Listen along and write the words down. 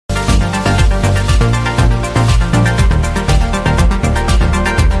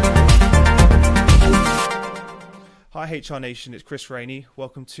Hi HR Nation, it's Chris Rainey.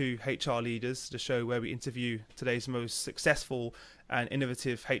 Welcome to HR Leaders, the show where we interview today's most successful and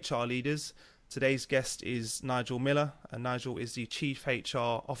innovative HR leaders. Today's guest is Nigel Miller, and Nigel is the Chief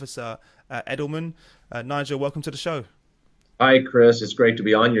HR Officer at Edelman. Nigel, welcome to the show. Hi, Chris. It's great to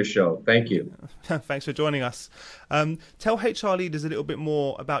be on your show. Thank you. Thanks for joining us. Tell HR leaders a little bit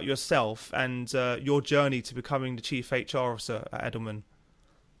more about yourself and your journey to becoming the Chief HR Officer at Edelman.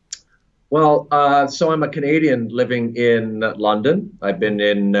 Well, so I'm a Canadian living in London. I've been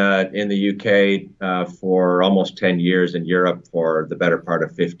in the UK for almost 10 years, in Europe for the better part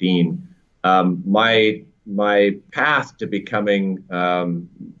of 15. My path to becoming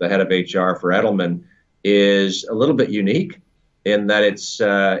the head of HR for Edelman is a little bit unique in that it's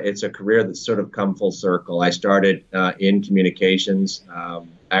a career that's sort of come full circle. I started in communications.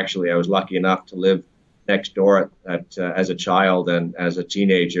 Actually, I was lucky enough to live next door as a child and as a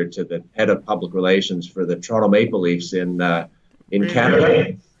teenager to the head of public relations for the Toronto Maple Leafs in really?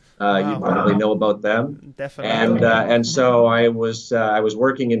 Canada. Wow. You probably know about them. Definitely. And so I was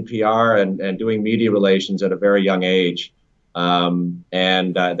working in PR and doing media relations at a very young age, and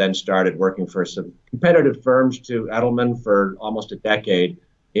then started working for some competitive firms to Edelman for almost a decade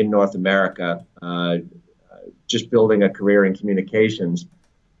in North America, just building a career in communications.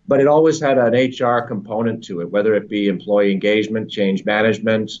 But it always had an HR component to it, whether it be employee engagement, change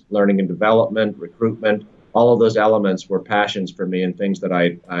management, learning and development, recruitment. All of those elements were passions for me and things that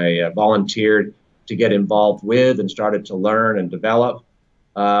I volunteered to get involved with and started to learn and develop,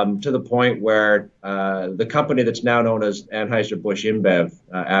 to the point where the company that's now known as Anheuser-Busch InBev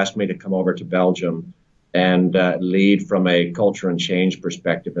asked me to come over to Belgium and lead from a culture and change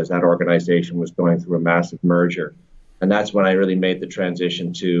perspective as that organization was going through a massive merger. And that's when I really made the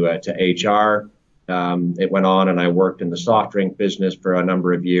transition to HR. It went on, and I worked in the soft drink business for a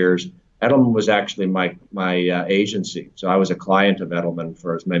number of years. Edelman was actually my agency, so I was a client of Edelman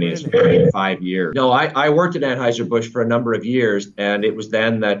for as many as 5 years. No, I worked at Anheuser-Busch for a number of years, and it was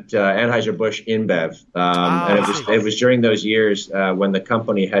then that Anheuser-Busch InBev, and it was during those years when the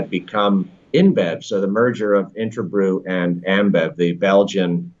company had become InBev, so the merger of Interbrew and Ambev, the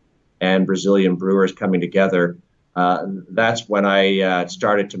Belgian and Brazilian brewers coming together. That's when I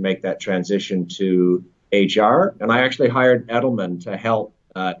started to make that transition to HR, and I actually hired Edelman to help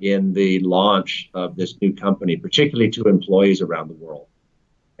in the launch of this new company, particularly to employees around the world.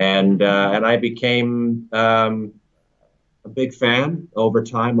 And I became a big fan over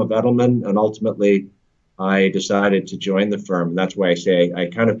time of Edelman, and ultimately I decided to join the firm. And that's why I say I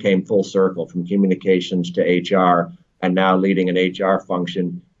kind of came full circle from communications to HR, and now leading an HR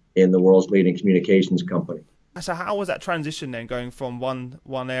function in the world's leading communications company. So how was that transition then, going from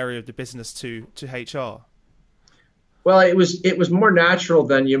one area of the business to HR? Well, it was more natural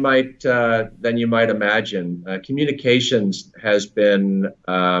than you might imagine. Communications has been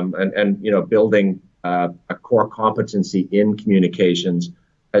and building a core competency in communications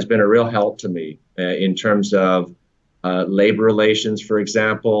has been a real help to me in terms of labor relations, for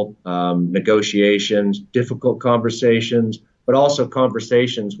example, negotiations, difficult conversations, but also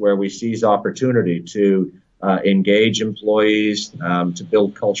conversations where we seize opportunity to engage employees, to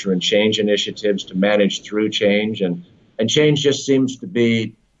build culture and change initiatives, to manage through change. And change just seems to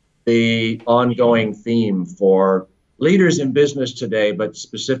be the ongoing theme for leaders in business today, but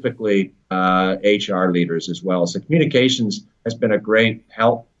specifically HR leaders as well. So communications has been a great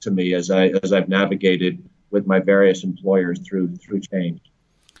help to me as I've navigated with my various employers through change.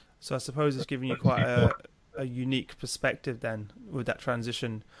 So I suppose it's given you quite a unique perspective then with that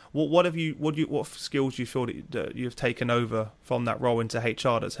transition. What skills do you feel that you've taken over from that role into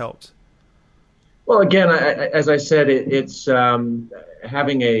HR that's helped? Well, again, as I said, it's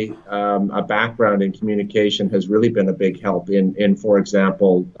having a background in communication has really been a big help in for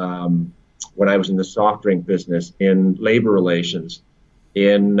example, when I was in the soft drink business, in labor relations,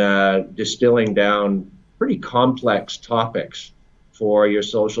 in distilling down pretty complex topics for your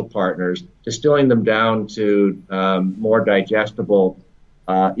social partners, distilling them down to more digestible,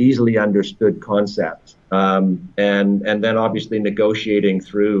 easily understood concepts, and then obviously negotiating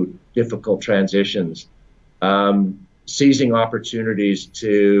through difficult transitions, seizing opportunities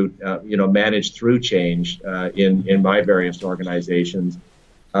to manage through change in my various organizations,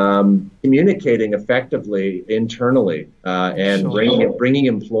 communicating effectively internally, and bringing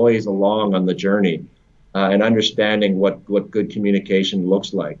employees along on the journey. And understanding what good communication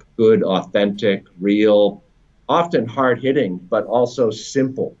looks like. Good, authentic, real, often hard-hitting, but also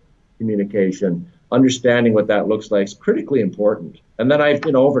simple communication. Understanding what that looks like is critically important. And then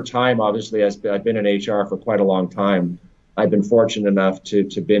over time, obviously, as I've been in HR for quite a long time, I've been fortunate enough to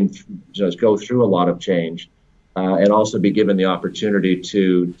go through a lot of change. and also be given the opportunity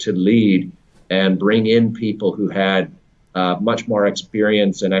to lead and bring in people who had much more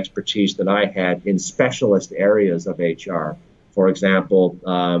experience and expertise than I had in specialist areas of HR. For example,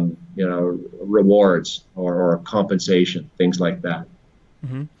 rewards or compensation, things like that.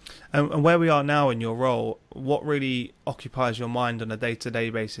 Mm-hmm. And where we are now in your role, what really occupies your mind on a day-to-day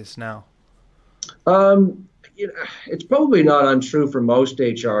basis now? It's probably not untrue for most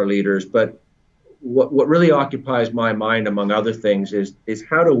HR leaders, but what really occupies my mind, among other things, is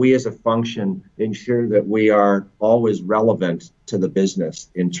how do we as a function ensure that we are always relevant to the business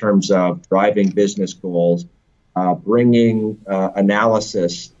in terms of driving business goals, bringing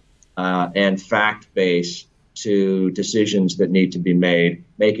analysis and fact base to decisions that need to be made,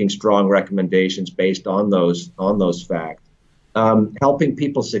 making strong recommendations based on those facts, helping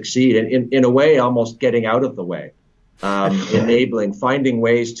people succeed, and in a way, almost getting out of the way. Finding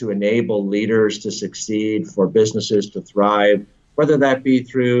ways to enable leaders to succeed, for businesses to thrive, whether that be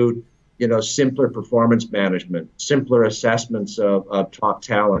through, simpler performance management, simpler assessments of top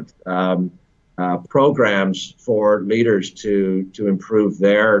talent, programs for leaders to improve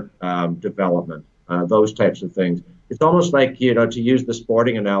their development, those types of things. It's almost like, to use the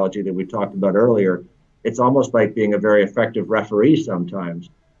sporting analogy that we talked about earlier, it's almost like being a very effective referee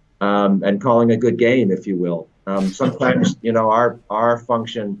sometimes, and calling a good game, if you will. Sometimes, our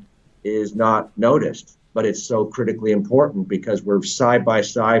function is not noticed, but it's so critically important because we're side by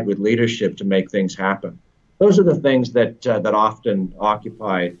side with leadership to make things happen. Those are the things that often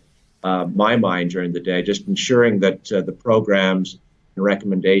occupy my mind during the day, just ensuring that the programs and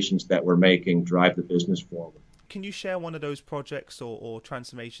recommendations that we're making drive the business forward. Can you share one of those projects or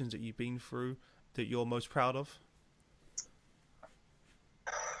transformations that you've been through that you're most proud of?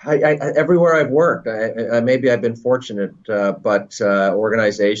 Everywhere I've worked, maybe I've been fortunate, but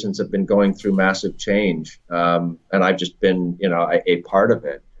organizations have been going through massive change, and I've just been, a part of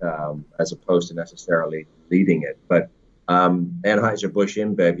it, as opposed to necessarily leading it. But Anheuser-Busch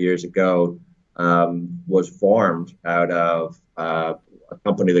InBev years ago was formed out of a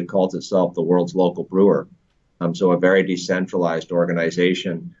company that calls itself the world's local brewer. So a very decentralized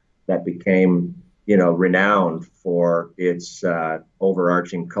organization that became renowned for its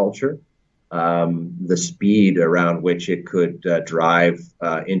overarching culture, the speed around which it could drive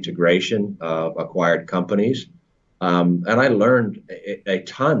integration of acquired companies. And I learned a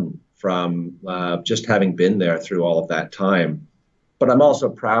ton from just having been there through all of that time. But I'm also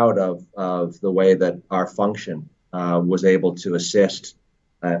proud of the way that our function was able to assist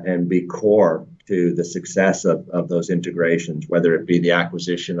and be core to the success of those integrations, whether it be the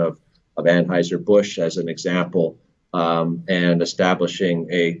acquisition of Anheuser-Busch as an example, and establishing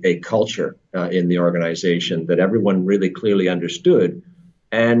a culture in the organization that everyone really clearly understood.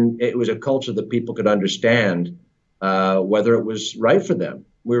 And it was a culture that people could understand whether it was right for them.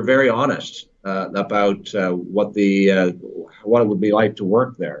 We were very honest about what it would be like to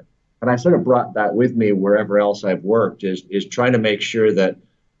work there. And I sort of brought that with me wherever else I've worked, is trying to make sure that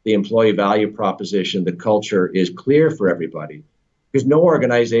the employee value proposition, the culture, is clear for everybody, because no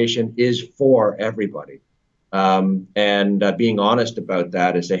organization is for everybody. And being honest about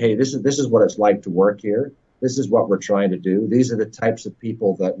that and say, hey, this is what it's like to work here. This is what we're trying to do. These are the types of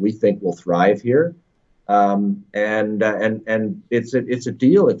people that we think will thrive here. And it's a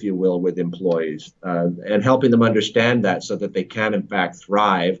deal, if you will, with employees, and helping them understand that so that they can, in fact,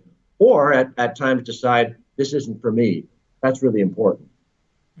 thrive, or at times decide this isn't for me. That's really important.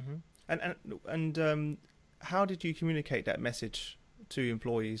 Mm-hmm. And how did you communicate that message to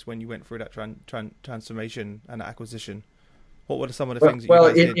employees when you went through that transformation and acquisition? What were some of the things that you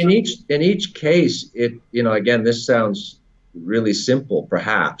guys did? In each case, again, this sounds really simple,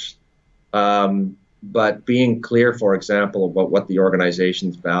 perhaps, but being clear, for example, about what the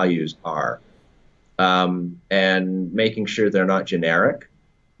organization's values are, and making sure they're not generic,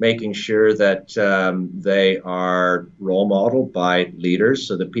 making sure that they are role modeled by leaders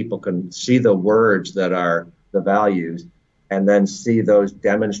so that people can see the words that are the values, and then see those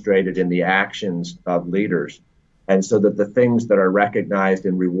demonstrated in the actions of leaders. And so that the things that are recognized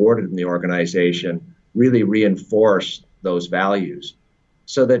and rewarded in the organization really reinforce those values,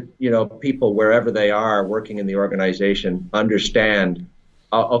 so that, people, wherever they are working in the organization, understand,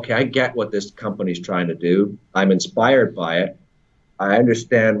 okay, I get what this company's trying to do. I'm inspired by it. I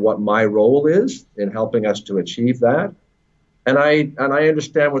understand what my role is in helping us to achieve that. And I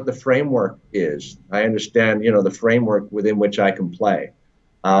understand what the framework is. I understand, the framework within which I can play.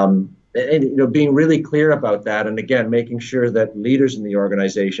 And being really clear about that. And again, making sure that leaders in the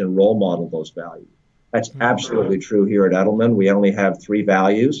organization role model those values. That's absolutely true here at Edelman. We only have 3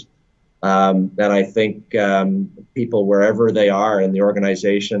 values. And I think people, wherever they are in the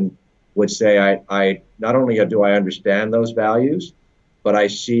organization, would say, I not only do I understand those values, but I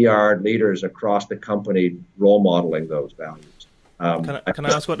see our leaders across the company role modeling those values. Can I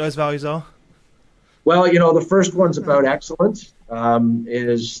ask what those values are? Well, the first one's about excellence.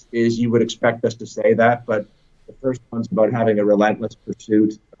 Is you would expect us to say that, but the first one's about having a relentless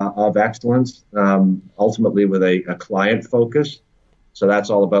pursuit of excellence, ultimately with a client focus. So that's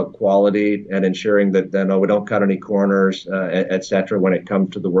all about quality and ensuring that we don't cut any corners, et cetera, when it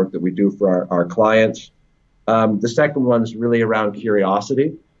comes to the work that we do for our clients. The second one's really around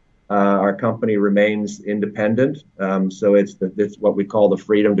curiosity. Our company remains independent, so it's what we call the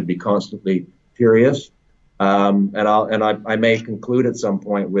freedom to be constantly curious. I may conclude at some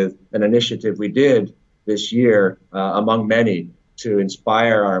point with an initiative we did this year, among many, to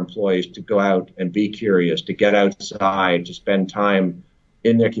inspire our employees to go out and be curious, to get outside, to spend time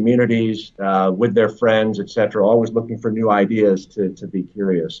in their communities, with their friends, et cetera, always looking for new ideas to be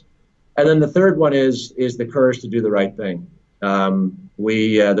curious. And then the third one is the courage to do the right thing.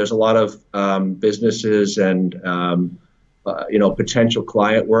 There's a lot of businesses and potential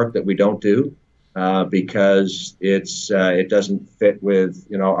client work that we don't do because it doesn't fit with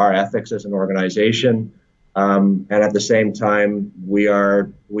our ethics as an organization. And at the same time, we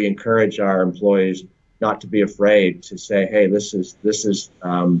encourage our employees not to be afraid to say, hey, this is there's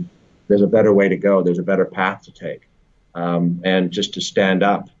a better way to go. There's a better path to take, and just to stand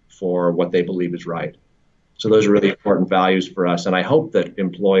up for what they believe is right. So those are really important values for us. And I hope that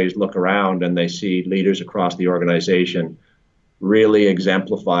employees look around and they see leaders across the organization really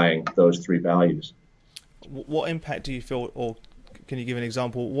exemplifying those three values. What impact do you feel, or can you give an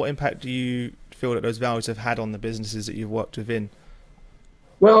example, what impact do you feel that those values have had on the businesses that you've worked within?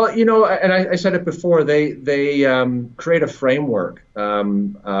 Well, and I said it before, they create a framework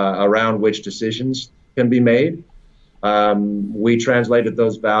around which decisions can be made. We translated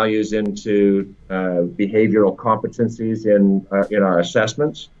those values into behavioral competencies in our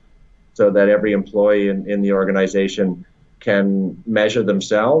assessments, so that every employee in the organization can measure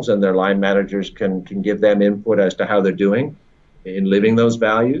themselves, and their line managers can give them input as to how they're doing in living those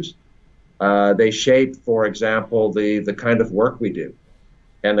values. They shape, for example, the kind of work we do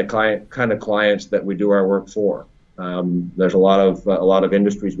and the kind of clients that we do our work for. There's a lot of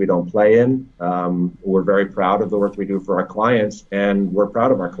industries we don't play in. We're very proud of the work we do for our clients, and we're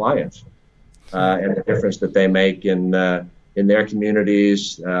proud of our clients and the difference that they make in their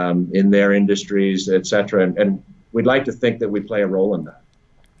communities, in their industries, et cetera. And we'd like to think that we play a role in that.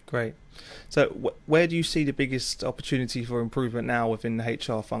 Great. So where do you see the biggest opportunity for improvement now within the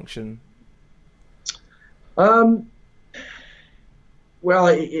HR function? Well,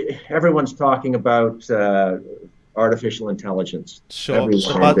 everyone's talking about artificial intelligence. Sure,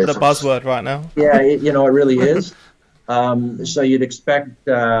 the buzzword right now. Yeah, it really is. So you'd expect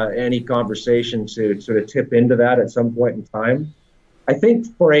any conversation to sort of tip into that at some point in time. I think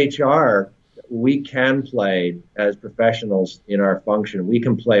for HR, we can play, as professionals in our function, we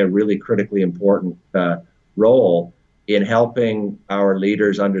can play a really critically important role in helping our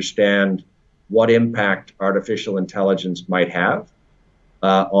leaders understand what impact artificial intelligence might have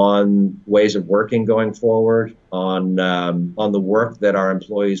on ways of working going forward, on the work that our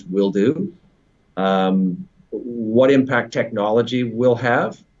employees will do, what impact technology will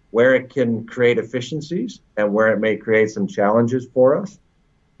have, where it can create efficiencies, and where it may create some challenges for us.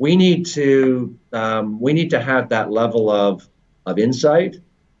 We need to have that level of insight,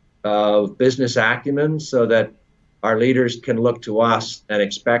 of business acumen, so that our leaders can look to us and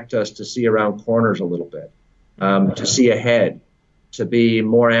expect us to see around corners a little bit, to see ahead, to be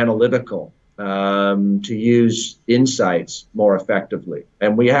more analytical, to use insights more effectively.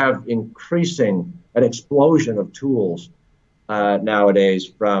 And we have an explosion of tools nowadays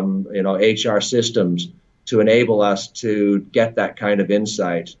from HR systems to enable us to get that kind of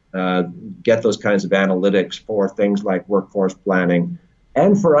insight, get those kinds of analytics for things like workforce planning,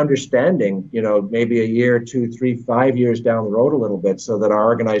 and for understanding, maybe a year, 2, 3, 5 years down the road a little bit, so that our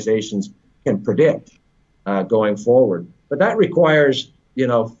organizations can predict going forward. But that requires,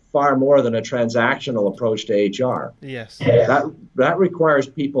 far more than a transactional approach to HR. Yes. That requires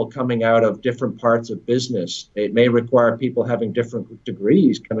people coming out of different parts of business. It may require people having different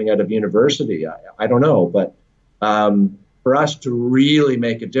degrees coming out of university. I don't know, but for us to really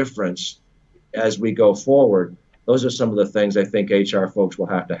make a difference as we go forward, those are some of the things I think HR folks will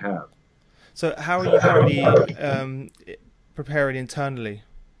have to have. So how are you currently preparing internally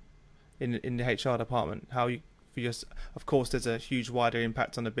in the HR department? Of course, there's a huge wider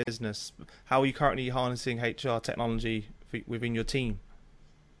impact on the business. How are you currently harnessing HR technology within your team?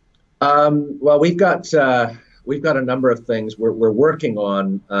 Well, we've got a number of things we're working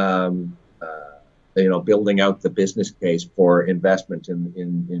on. Building out the business case for investment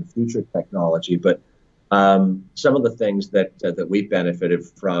in future technology. But some of the things that we've benefited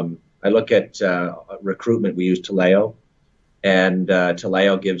from, I look at recruitment. We use Taleo, and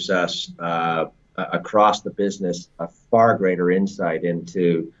Taleo gives us across the business a far greater insight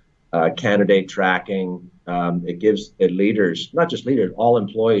into candidate tracking. It gives leaders, not just leaders, all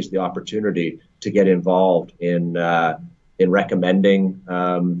employees, the opportunity to get involved in recommending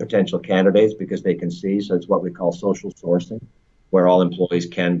potential candidates because they can see. So it's what we call social sourcing, where all employees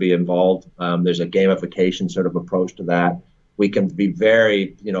can be involved. There's a gamification sort of approach to that. We can be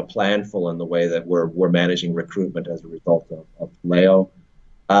very, planful in the way that we're managing recruitment as a result of Taleo.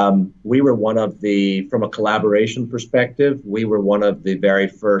 We were from a collaboration perspective, we were one of the very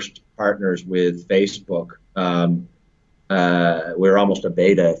first partners with Facebook. We're almost a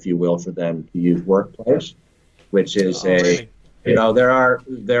beta, if you will, for them to use Workplace, which is really? There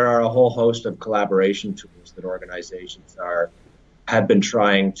are a whole host of collaboration tools that organizations have been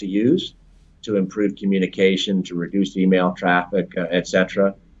trying to use to improve communication, to reduce email traffic,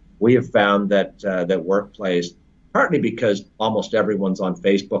 etc. We have found that Workplace, partly because almost everyone's on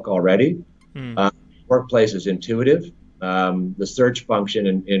Facebook already, Workplace is intuitive. The search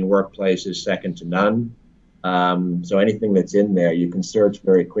function in Workplace is second to none. So anything that's in there, you can search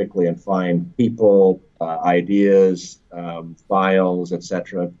very quickly and find people, ideas, files,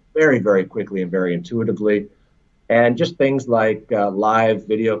 etc., very, very quickly and very intuitively. And just things like live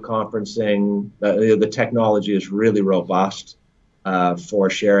video conferencing, the technology is really robust for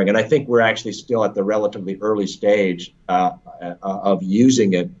sharing. And I think we're actually still at the relatively early stage of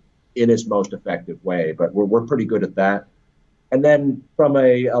using it in its most effective way. But we're pretty good at that. And then from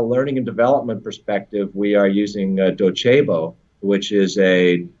a learning and development perspective, we are using Docebo, which is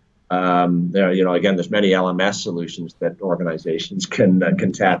again, there's many LMS solutions that organizations can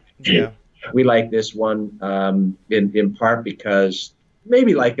tap into. Yeah. We like this one in part because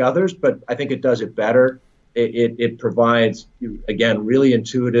maybe like others, but I think it does it better. It provides, again, really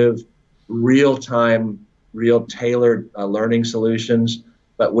intuitive, real-time, real tailored learning solutions.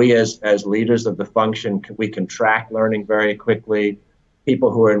 But we as leaders of the function, we can track learning very quickly. People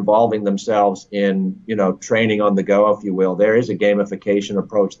who are involving themselves in, training on the go, if you will, there is a gamification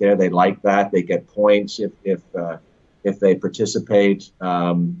approach there. They like that. They get points if they participate.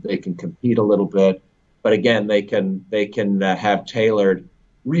 They can compete a little bit. But again, they can have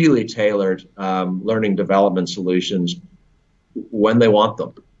really tailored learning development solutions when they want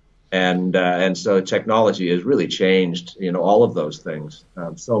them. And so technology has really changed, all of those things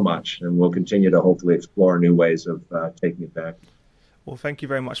so much, and we'll continue to hopefully explore new ways of taking it back. Well, thank you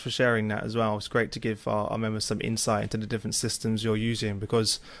very much for sharing that as well. It's great to give our members some insight into the different systems you're using,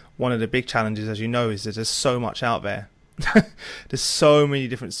 because one of the big challenges, as you know, is that there's so much out there. There's so many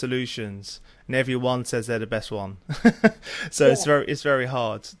different solutions, and everyone says they're the best one. So yeah. It's very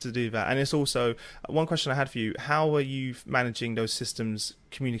hard to do that. And it's also one question I had for you: how are you managing those systems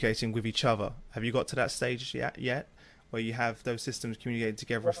communicating with each other? Have you got to that stage yet where you have those systems communicating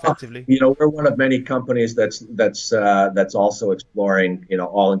together effectively? We're one of many companies that's also exploring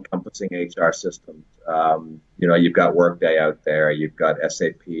all-encompassing HR systems. You've got Workday out there, you've got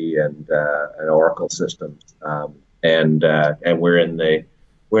SAP and Oracle systems. And we're in the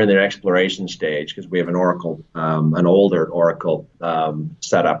exploration stage because we have an older Oracle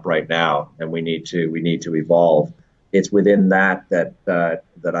set up right now, and we need to evolve. It's within that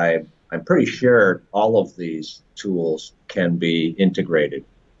I'm pretty sure all of these tools can be integrated.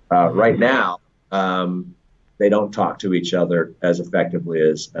 Right now, they don't talk to each other as effectively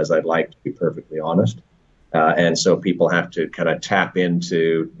as I'd like, to be perfectly honest. And so people have to kind of tap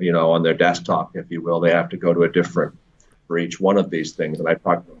into, on their desktop, if you will, they have to go to a different for each one of these things. And I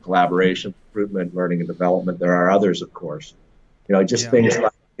talked about collaboration, recruitment, learning and development. There are others, of course. Things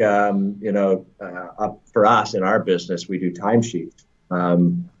like, for us in our business, we do timesheets.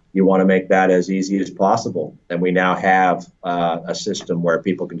 You want to make that as easy as possible. And we now have a system where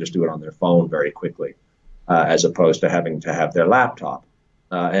people can just do it on their phone very quickly, as opposed to having to have their laptop.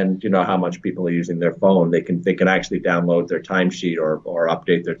 And how much people are using their phone. They can actually download their timesheet or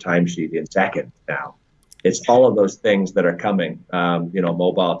update their timesheet in seconds now. It's all of those things that are coming.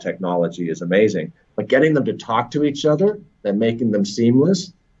 Mobile technology is amazing, but getting them to talk to each other and making them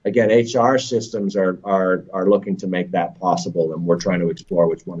seamless. Again, HR systems are looking to make that possible, and we're trying to explore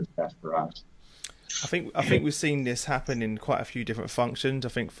which one is best for us. I think we've seen this happen in quite a few different functions. I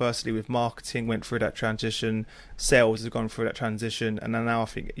think firstly with marketing went through that transition, sales has gone through that transition, and then now I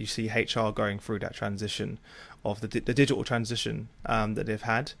think you see HR going through that transition. of the digital transition that they've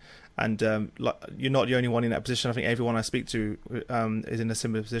had. And you're not the only one in that position. I think everyone I speak to is in a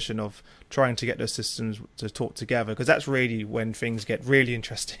similar position of trying to get those systems to talk together, because that's really when things get really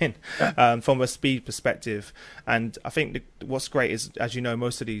interesting from a speed perspective. And I think what's great is, as you know,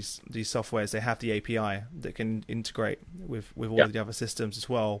 most of these softwares, they have the API that can integrate with all of the other systems as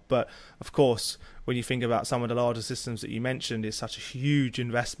well. But of course, when you think about some of the larger systems that you mentioned, it's such a huge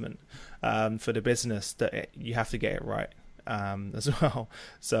investment for the business that you have to get it right. As well.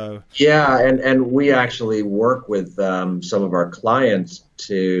 So and we actually work with some of our clients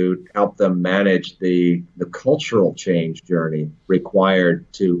to help them manage the cultural change journey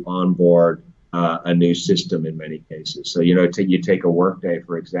required to onboard a new system in many cases. So you take a Workday,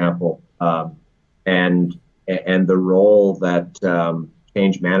 for example, and the role that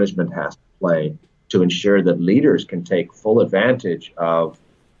change management has to play to ensure that leaders can take full advantage of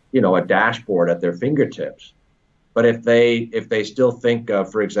a dashboard at their fingertips. But if they still think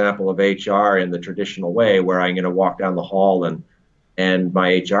of, for example, of HR in the traditional way, where I'm going to walk down the hall and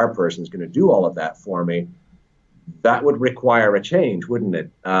my HR person is going to do all of that for me, that would require a change, wouldn't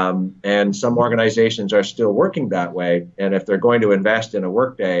it? And some organizations are still working that way. And if they're going to invest in a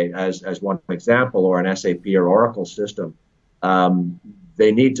Workday as one example, or an SAP or Oracle system,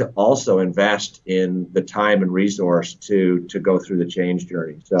 they need to also invest in the time and resource to go through the change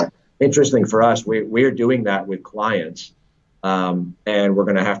journey. So interesting for us, we're doing that with clients, and we're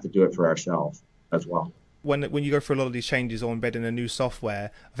going to have to do it for ourselves as well. When you go through a lot of these changes or embedding a new software,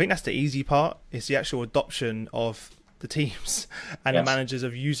 I think that's the easy part. It's the actual adoption of the teams and the managers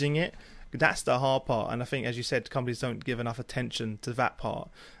of using it. That's the hard part. And I think, as you said, companies don't give enough attention to that part.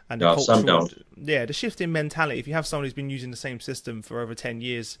 And no, some don't. Yeah, the shift in mentality. If you have someone who's been using the same system for over 10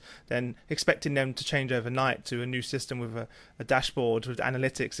 years, then expecting them to change overnight to a new system with a dashboard, with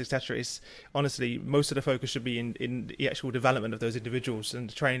analytics, etc. is honestly, most of the focus should be in the actual development of those individuals and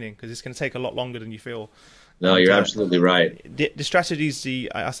the training, because it's going to take a lot longer than you feel. No, you're absolutely right. The strategies,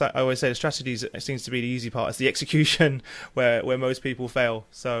 I always say the strategies seems to be the easy part. It's the execution where most people fail.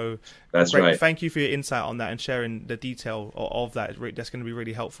 So that's right. Thank you for your insight on that and sharing the detail of that. That's going to be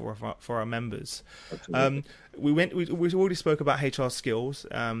really helpful for our members. We already spoke about HR skills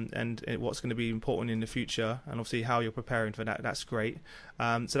and what's going to be important in the future, and obviously how you're preparing for that. That's great.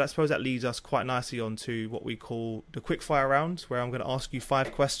 So I suppose that leads us quite nicely on to what we call the quickfire round, where I'm going to ask you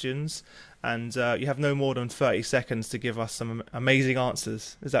 5 questions, and you have no more than 30 seconds to give us some amazing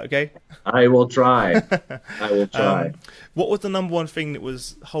answers. Is that okay? I will try. I will try. What was the number one thing that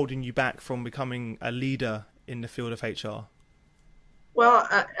was holding you back from becoming a leader in the field of HR? Well,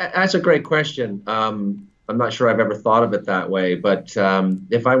 that's a great question. I'm not sure I've ever thought of it that way, but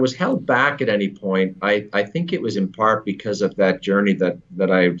if I was held back at any point, I think it was in part because of that journey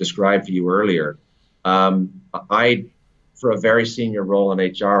that I described for you earlier. For a very senior role in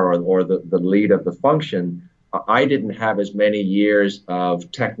HR or the lead of the function, I didn't have as many years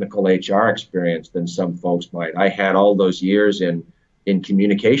of technical HR experience than some folks might. I had all those years in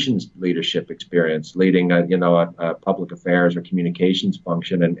communications leadership experience, leading a public affairs or communications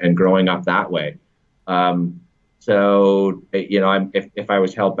function and growing up that way. So if I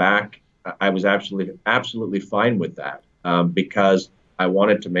was held back, I was absolutely fine with that, because I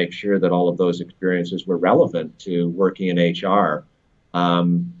wanted to make sure that all of those experiences were relevant to working in HR.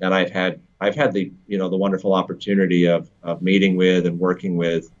 And I've had the wonderful opportunity of meeting with and working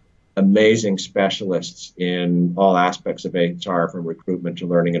with amazing specialists in all aspects of HR, from recruitment to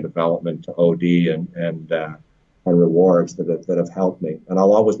learning and development to OD and rewards that have helped me. And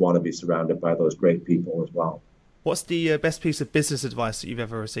I'll always want to be surrounded by those great people as well. What's the best piece of business advice that you've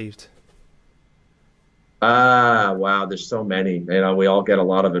ever received? Wow, there's so many. We all get a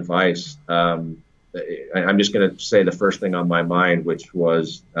lot of advice. I'm just going to say the first thing on my mind, which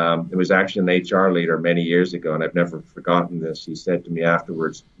was, it was actually an HR leader many years ago, and I've never forgotten this. He said to me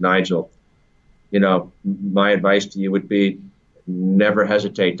afterwards, "Nigel, my advice to you would be never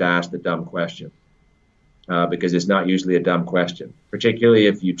hesitate to ask the dumb question, because it's not usually a dumb question, particularly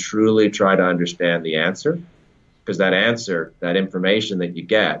if you truly try to understand the answer, because that answer, that information that you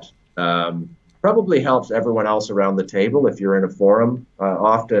get, probably helps everyone else around the table if you're in a forum.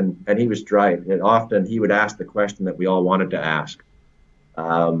 Often, and he was right, often he would ask the question that we all wanted to ask.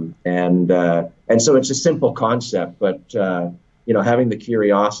 And so it's a simple concept, but having the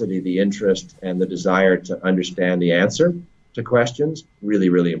curiosity, the interest, and the desire to understand the answer to questions, really,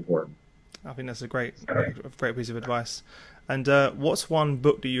 really important. I think that's a great piece of advice. And what's one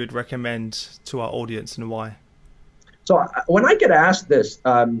book that you would recommend to our audience, and why? So when I get asked this,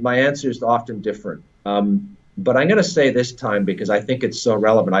 my answer is often different. But I'm going to say this time, because I think it's so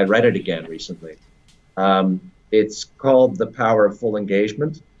relevant. I read it again recently. It's called The Power of Full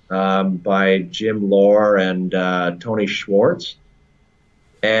Engagement by Jim Lohr and Tony Schwartz.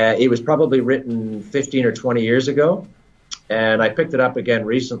 It was probably written 15 or 20 years ago, and I picked it up again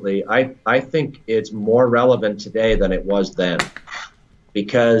recently. I think it's more relevant today than it was then,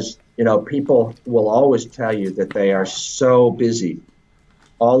 because people will always tell you that they are so busy.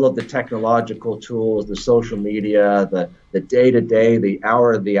 All of the technological tools, the social media, the day-to-day, the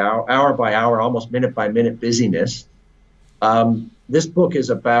hour by hour, almost minute by minute busyness. This book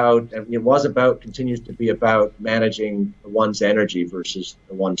is about, and it was about, continues to be about managing one's energy versus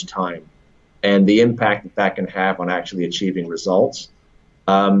one's time, and the impact that can have on actually achieving results.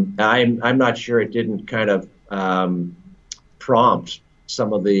 I'm not sure it didn't kind of prompt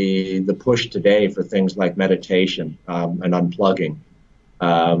some of the push today for things like meditation and unplugging.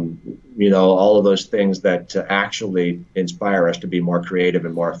 All of those things that actually inspire us to be more creative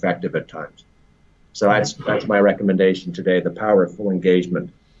and more effective at times. So that's my recommendation today, The Power of Full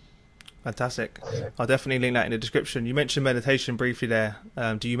Engagement. Fantastic. I'll definitely link that in the description. You mentioned meditation briefly there.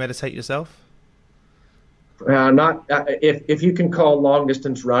 Do you meditate yourself? Not if you can call long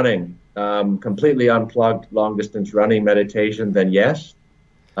distance running completely unplugged long distance running meditation, then yes.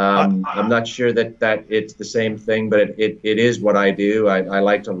 I'm not sure that it's the same thing, but it is what I do. I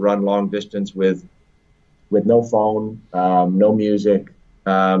like to run long distance with no phone, no music,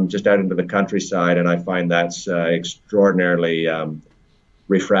 just out into the countryside, and I find that's extraordinarily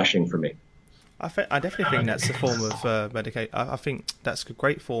refreshing for me. I definitely think that's a form of medication. I think that's a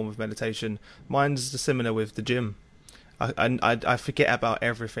great form of meditation. Mine's similar with the gym. I forget about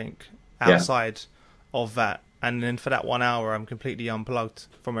everything outside of that. And then for that 1 hour, I'm completely unplugged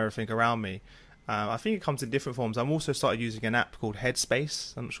from everything around me. I think it comes in different forms. I'm also started using an app called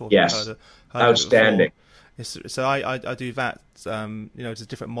Headspace. I'm not sure if you've heard outstanding. Of it. So I do that. There's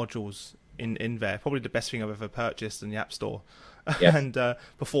different modules in there. Probably the best thing I've ever purchased in the App Store. Yes. And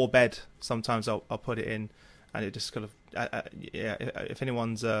before bed, sometimes I'll put it in, and it just kind of if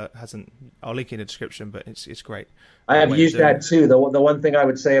anyone's hasn't, I'll link in the description. But it's great. I have used that too. The one thing I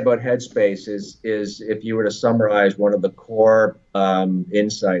would say about Headspace is if you were to summarize one of the core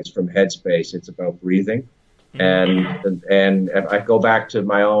insights from Headspace, it's about breathing. Mm-hmm. And if I go back to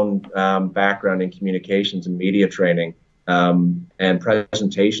my own background in communications and media training and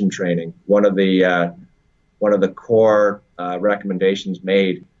presentation training, one of the core recommendations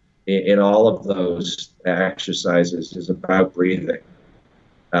made in all of those exercises is about breathing.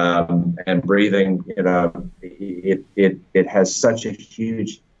 And breathing, it has such a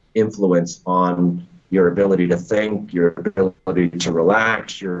huge influence on your ability to think, your ability to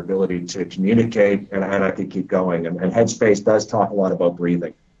relax, your ability to communicate, and I could keep going. And Headspace does talk a lot about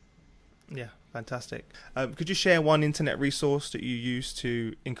breathing. Yeah, fantastic. Could you share one internet resource that you use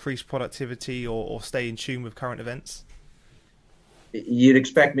to increase productivity or stay in tune with current events? You'd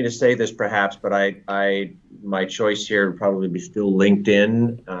expect me to say this perhaps, but my choice here would probably be still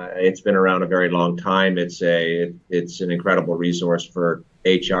LinkedIn. It's been around a very long time. It's an incredible resource for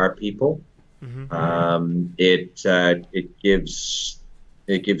HR people. Mm-hmm. It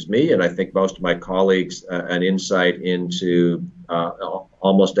gives me, and I think most of my colleagues, an insight into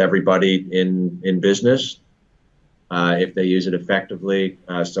almost everybody in business. If they use it effectively.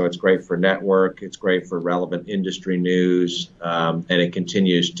 So it's great for network, it's great for relevant industry news, and it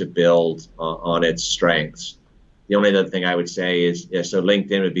continues to build on its strengths. The only other thing I would say is, so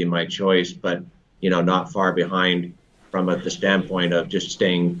LinkedIn would be my choice, but not far behind from the standpoint of just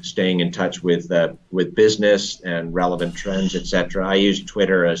staying in touch with business and relevant trends, etc. I use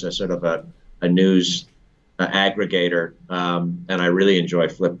Twitter as a sort of a news aggregator, and I really enjoy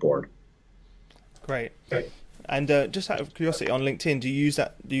Flipboard. Great. And just out of curiosity, on LinkedIn, do you use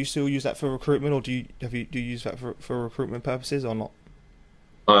that? Do you still use that for recruitment, or do you use that for recruitment purposes, or not?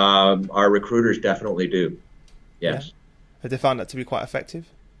 Our recruiters definitely do. Yes. Yeah. Have they found that to be quite effective?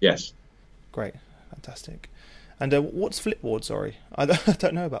 Yes. Great, fantastic. And what's Flipboard? Sorry, I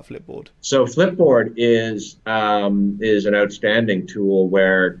don't know about Flipboard. So Flipboard is an outstanding tool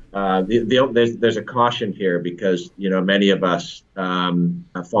where there's a caution here because many of us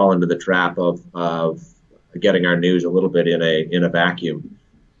fall into the trap of getting our news a little bit in a vacuum,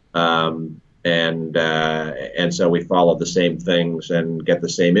 and so we follow the same things and get the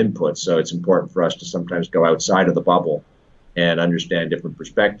same inputs. So it's important for us to sometimes go outside of the bubble and understand different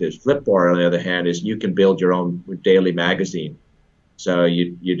perspectives. Flipboard, on the other hand, is you can build your own daily magazine. So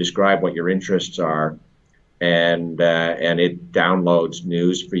you describe what your interests are, and it downloads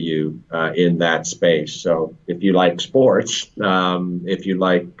news for you in that space. So if you like sports, if you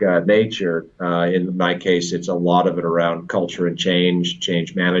like nature, in my case, it's a lot of it around culture and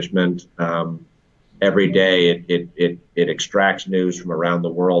change management, every day it extracts news from around the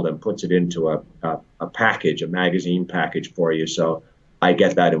world and puts it into a package, a magazine package for you. So I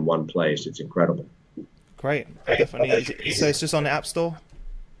get that in one place. It's incredible. Great, definitely. So it's just on the App Store?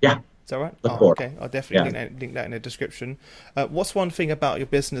 Yeah. Is that right? Okay. I'll definitely link that in the description. What's one thing about your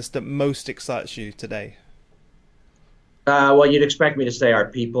business that most excites you today? Well, you'd expect me to say our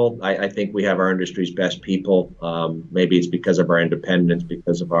people. I think we have our industry's best people. Maybe it's because of our independence,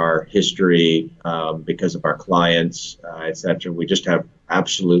 because of our history, because of our clients, etc. We just have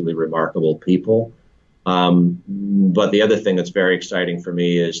absolutely remarkable people. But the other thing that's very exciting for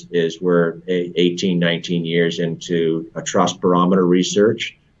me is we're 18, 19 years into a trust barometer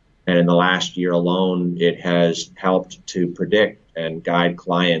research. And in the last year alone, it has helped to predict and guide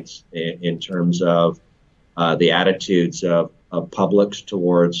clients in terms of the attitudes of publics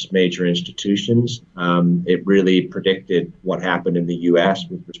towards major institutions. It really predicted what happened in the U.S.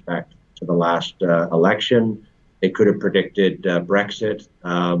 with respect to the last election. It could have predicted Brexit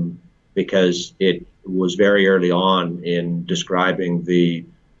because it was very early on in describing the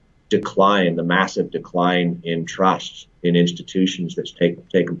decline, the massive decline in trust in institutions that's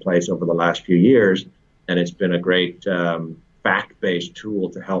taken place over the last few years. And it's been a great fact-based tool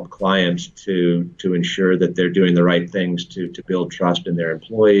to help clients to ensure that they're doing the right things to build trust in their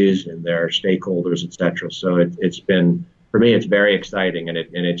employees and their stakeholders, et cetera. So it's been, for me, it's very exciting, and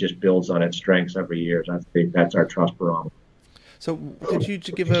it just builds on its strengths every year. I think that's our trust barometer. So could you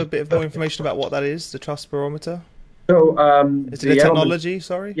give a bit of more information about what that is, the trust barometer? So is it a technology?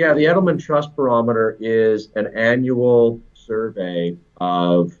 Sorry. Yeah, the Edelman Trust Barometer is an annual survey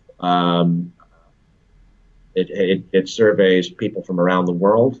of it surveys people from around the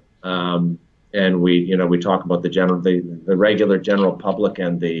world, and we talk about the regular general public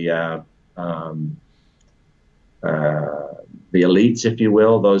and the elites, if you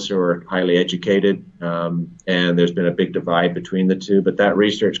will, those who are highly educated, and there's been a big divide between the two. But that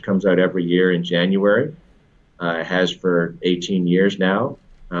research comes out every year in January. It has for 18 years now,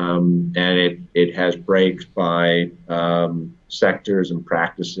 and it has breaks by sectors and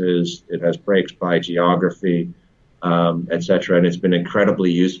practices. It has breaks by geography, et cetera, and it's been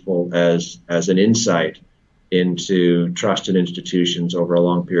incredibly useful as an insight into trust in institutions over a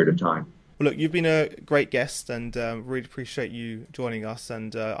long period of time. Well, look, you've been a great guest, and really appreciate you joining us.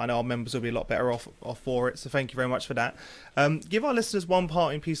 And I know our members will be a lot better off for it. So thank you very much for that. Give our listeners one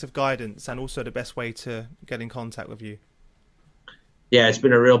parting piece of guidance, and also the best way to get in contact with you. Yeah, it's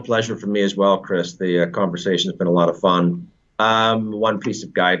been a real pleasure for me as well, Chris. The conversation has been a lot of fun. One piece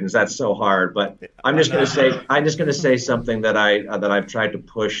of guidance, that's so hard, but I'm just going to say something that I've tried to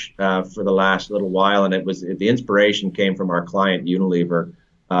push for the last little while, and the inspiration came from our client Unilever.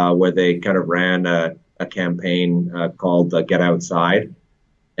 Where they kind of ran a campaign called Get Outside.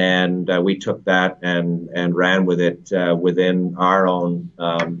 And we took that and ran with it within our own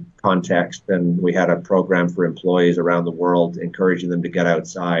context. And we had a program for employees around the world encouraging them to get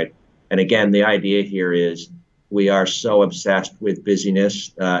outside. And again, the idea here is we are so obsessed with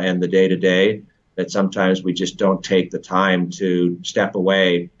busyness and the day-to-day that sometimes we just don't take the time to step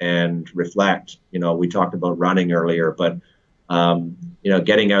away and reflect. We talked about running earlier, but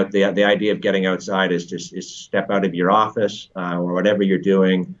getting out, the idea of getting outside is step out of your office or whatever you're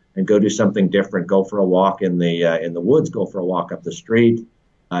doing and go do something different. Go for a walk in the woods. Go for a walk up the street.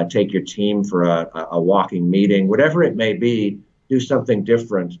 Take your team for a walking meeting. Whatever it may be, do something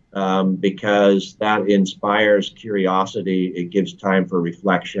different because that inspires curiosity. It gives time for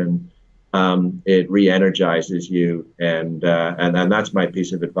reflection. It re-energizes you, and that's my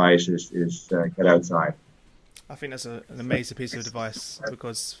piece of advice: is get outside. I think that's an amazing piece of advice,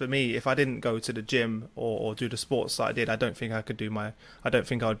 because for me, if I didn't go to the gym or do the sports that I did, I don't think I don't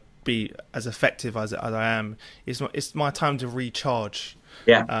think I'd be as effective as I am. It's my time to recharge.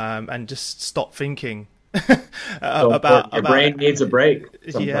 Yeah. And just stop thinking about your brain needs a break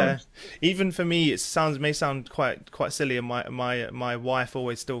sometimes. Yeah. Even for me, may sound quite silly, and my wife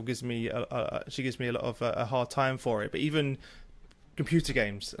always still gives me a lot of a hard time for it. But even computer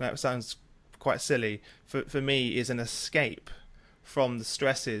games, and that sounds quite silly, for me is an escape from the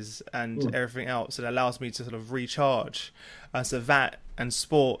stresses and everything else. It allows me to sort of recharge. So that and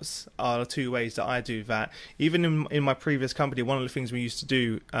sports are the two ways that I do that. Even in my previous company, one of the things we used to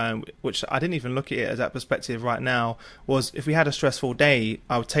do, which I didn't even look at it as that perspective right now, was if we had a stressful day,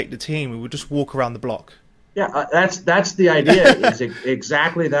 I would take the team, we would just walk around the block. Yeah, that's the idea. Is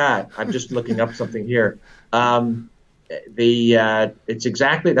exactly that. I'm just looking up something here. It's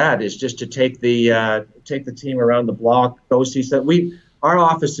exactly that. Is just to take the team around the block. Go see that our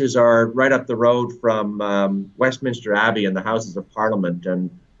offices are right up the road from Westminster Abbey and the Houses of Parliament, and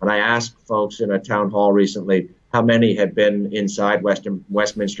when I asked folks in a town hall recently how many had been inside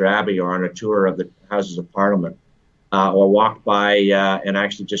Westminster Abbey or on a tour of the Houses of Parliament, or walked by and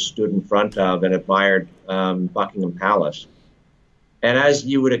actually just stood in front of and admired Buckingham Palace. And as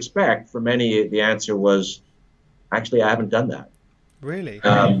you would expect, for many, the answer was, actually, I haven't done that. Really?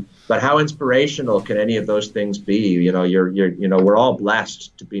 But how inspirational can any of those things be? You know, we're all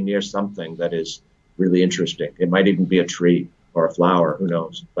blessed to be near something that is really interesting. It might even be a tree or a flower, who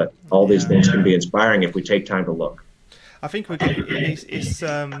knows? But all these things can be inspiring if we take time to look. I think I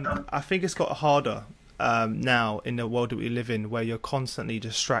think it's got harder now in the world that we live in, where you're constantly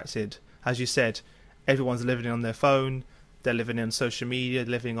distracted. As you said, everyone's living on their phone, they're living on social media,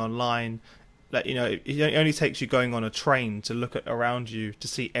 living online. Like, you know, it only takes you going on a train to look at around you to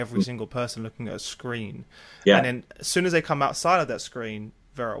see every single person looking at a screen. Yeah. And then as soon as they come outside of that screen,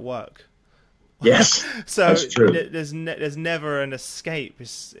 they're at work. Yes, so that's true. There's never an escape.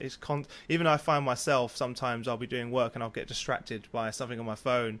 Even I find myself sometimes I'll be doing work and I'll get distracted by something on my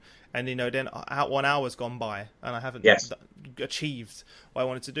phone, and you know then 1 hour's gone by and I haven't achieved what I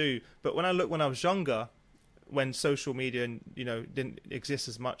wanted to do. But when I was younger, when social media didn't exist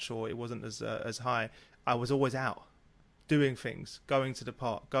as much, or it wasn't as high, I was always out doing things, going to the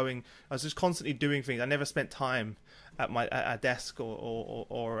park, I was just constantly doing things. I never spent time at a desk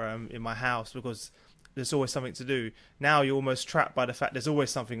or in my house, because there's always something to do. Now you're almost trapped by the fact there's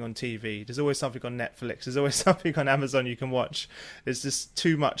always something on TV, there's always something on Netflix, there's always something on Amazon you can watch. There's just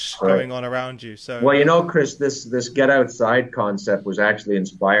too much going on around you. So, well, you know, Chris, this get outside concept was actually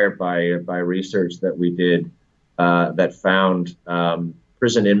inspired by research that we did that found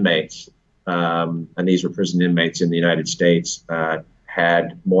prison inmates, and these were prison inmates in the United States,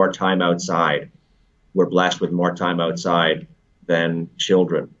 had more time outside, were blessed with more time outside than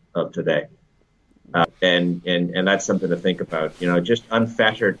children of today. And that's something to think about. You know, just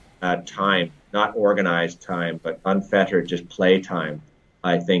unfettered time, not organized time, but unfettered just play time,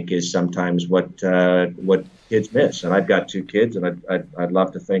 I think is sometimes what kids miss. And I've got 2 kids, and I'd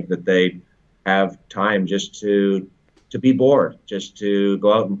love to think that they have time just to be bored, just to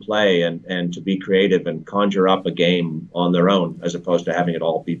go out and play and to be creative and conjure up a game on their own, as opposed to having it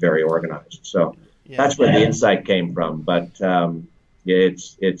all be very organized. So that's where the insight came from. But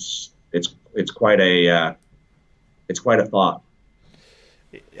it's quite a thought.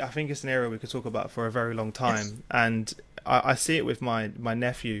 I think it's an area we could talk about for a very long time. Yes. And I see it with my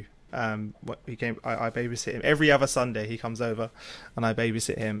nephew. I babysit him every other Sunday. He comes over and I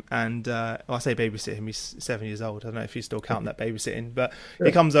babysit him, and I say babysit him, he's 7 years old. I don't know if you still count that babysitting, but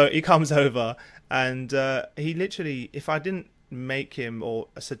he comes over and he literally, if I didn't make him or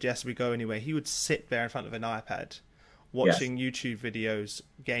suggest we go anywhere, he would sit there in front of an iPad watching YouTube videos,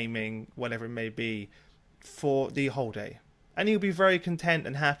 gaming, whatever it may be, for the whole day, and he'll be very content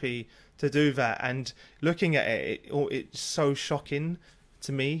and happy to do that. And looking at it's so shocking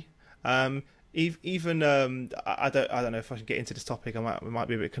to me. Even I don't know if I can get into this topic. It might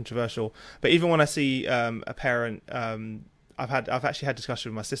be a bit controversial, but even when I see a parent, I've actually had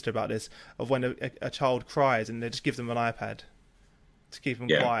discussion with my sister about this, of when a child cries and they just give them an iPad to keep them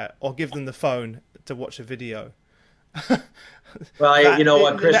quiet, or give them the phone to watch a video. Well, you know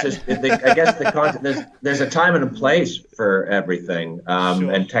what, Chris, I guess the concept, there's a time and a place for everything,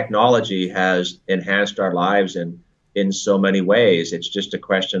 and technology has enhanced our lives in so many ways. It's just a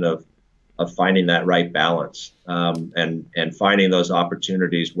question of finding that right balance, and finding those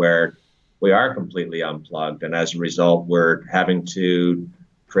opportunities where we are completely unplugged, and as a result, we're having to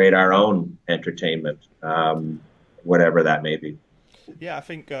create our own entertainment, whatever that may be. Yeah, I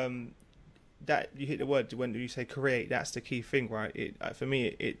think that you hit the word when you say create. That's the key thing, right? For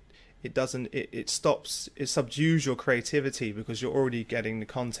me, it subdues your creativity, because you're already getting the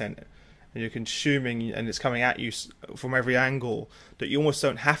content and you're consuming, and it's coming at you from every angle, that you almost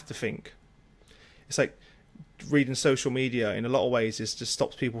don't have to think. It's like reading social media in a lot of ways just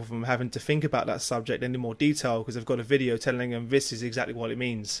stops people from having to think about that subject in any more detail, because they've got a video telling them this is exactly what it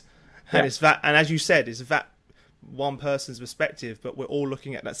means. And it's that, and as you said, it's that one person's perspective, but we're all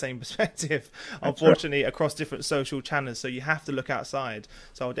looking at that same perspective, unfortunately, across different social channels. So you have to look outside.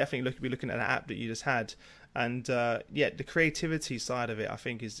 So I'll definitely be looking at that app that you just had. And the creativity side of it, I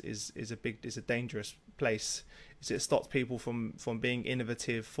think, is a dangerous place. It stops people from being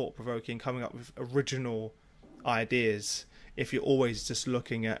innovative, thought-provoking, coming up with original ideas, if you're always just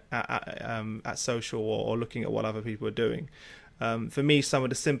looking at social or looking at what other people are doing. For me, some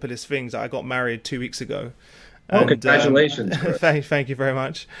of the simplest things, I got married 2 weeks ago. And, congratulations. Thank you very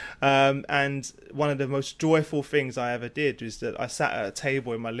much. And one of the most joyful things I ever did was that I sat at a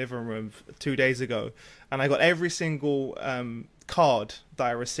table in my living room 2 days ago, and I got every single card that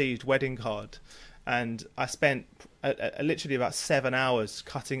I received, wedding card, and I spent literally about 7 hours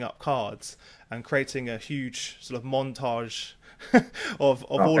cutting up cards and creating a huge sort of montage of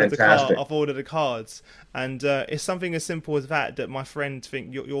all fantastic. of all of the cards. And it's something as simple as that my friend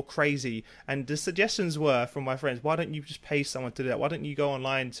think you're crazy. And the suggestions were from my friends, why don't you just pay someone to do that? Why don't you go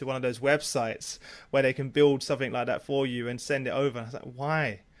online to one of those websites where they can build something like that for you and send it over? And I was like,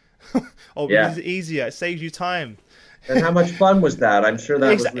 why? Oh, Yeah. it's easier. It saves you time. And how much fun was that? I'm sure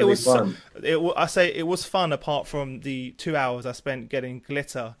that was really fun. I say it was fun apart from the 2 hours I spent getting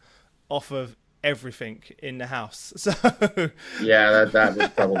glitter off of everything in the house. So Yeah, that was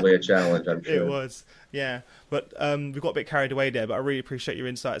probably a challenge, I'm it sure. was, yeah. But we got a bit carried away there. But I really appreciate your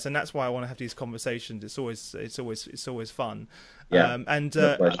insights, and that's why I want to have these conversations. It's always fun. Yeah, And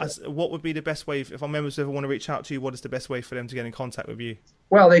no pleasure. what would be the best way if our members ever want to reach out to you? What is the best way for them to get in contact with you?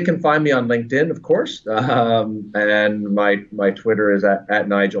 Well, they can find me on LinkedIn, of course, and my Twitter is at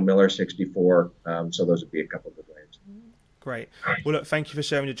Nigel Miller 64. So those would be a couple of good ways. Great. Well, look, thank you for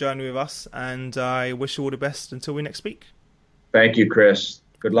sharing your journey with us, and I wish you all the best until we next speak. Thank you, Chris.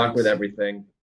 Good luck with Thanks. everything.